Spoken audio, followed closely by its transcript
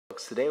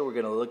folks, today we're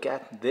going to look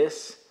at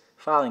this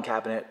filing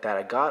cabinet that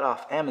I got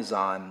off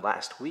Amazon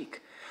last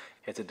week.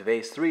 It's a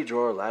DeVace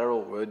 3-drawer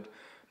lateral wood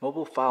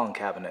mobile filing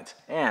cabinet,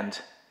 and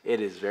it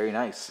is very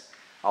nice.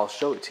 I'll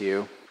show it to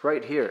you.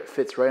 Right here, it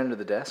fits right under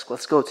the desk.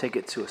 Let's go take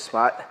it to a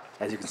spot.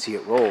 As you can see,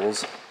 it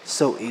rolls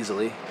so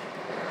easily.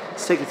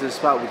 Let's take it to the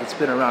spot we can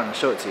spin around and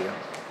show it to you.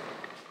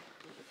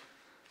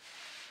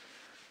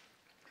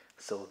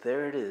 So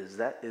there it is.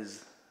 That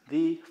is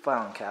the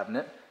filing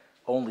cabinet,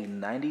 only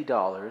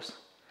 $90.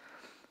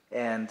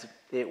 And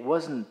it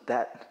wasn't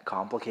that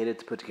complicated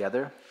to put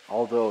together,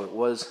 although it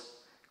was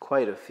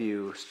quite a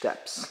few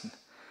steps.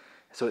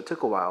 So it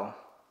took a while,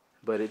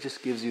 but it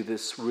just gives you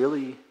this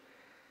really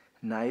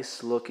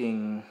nice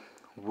looking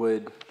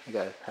wood. I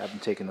gotta have them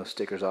taking those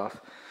stickers off.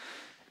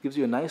 It gives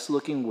you a nice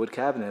looking wood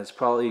cabinet. It's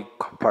probably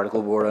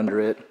particle board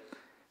under it,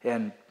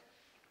 and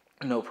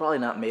probably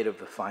not made of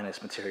the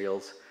finest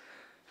materials.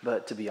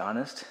 But to be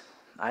honest,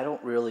 I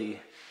don't really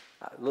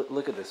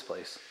look at this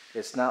place.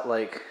 It's not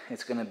like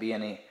it's gonna be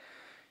in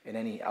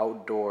any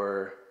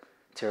outdoor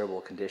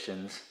terrible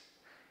conditions.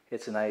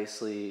 It's a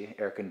nicely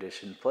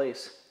air-conditioned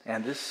place,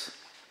 and this,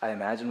 I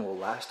imagine, will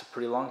last a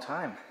pretty long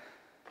time.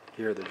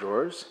 Here are the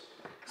drawers.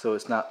 So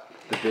it's not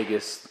the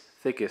biggest,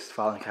 thickest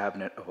filing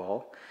cabinet of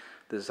all.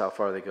 This is how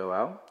far they go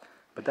out,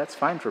 but that's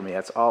fine for me.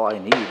 That's all I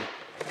need.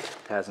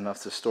 It has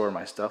enough to store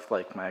my stuff,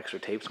 like my extra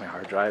tapes, my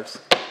hard drives,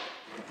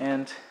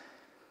 and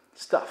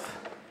stuff.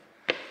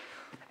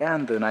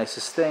 And the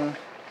nicest thing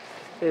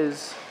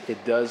is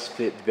it does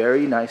fit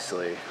very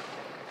nicely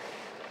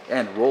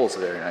and rolls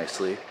very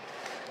nicely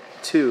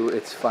to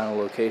its final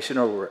location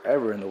or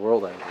wherever in the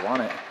world I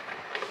want it.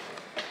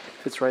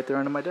 Fits right there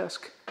under my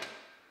desk.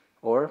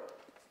 Or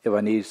if I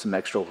need some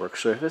extra work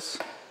surface,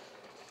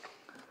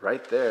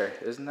 right there.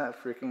 Isn't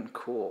that freaking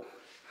cool?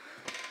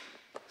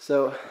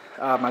 So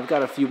I've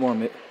got a few more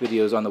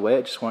videos on the way.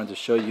 I just wanted to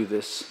show you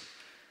this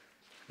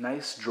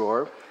nice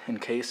drawer in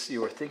case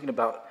you were thinking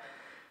about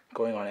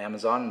going on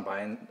Amazon and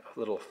buying a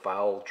little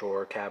file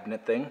drawer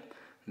cabinet thing.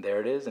 There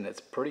it is, and it's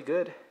pretty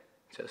good.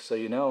 Just so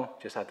you know,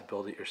 just have to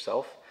build it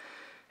yourself.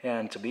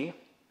 And to me,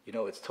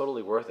 it's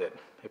totally worth it.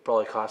 It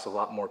probably costs a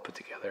lot more put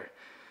together.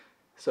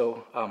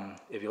 So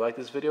if you like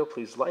this video,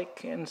 please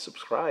like and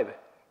subscribe.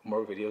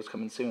 More videos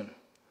coming soon.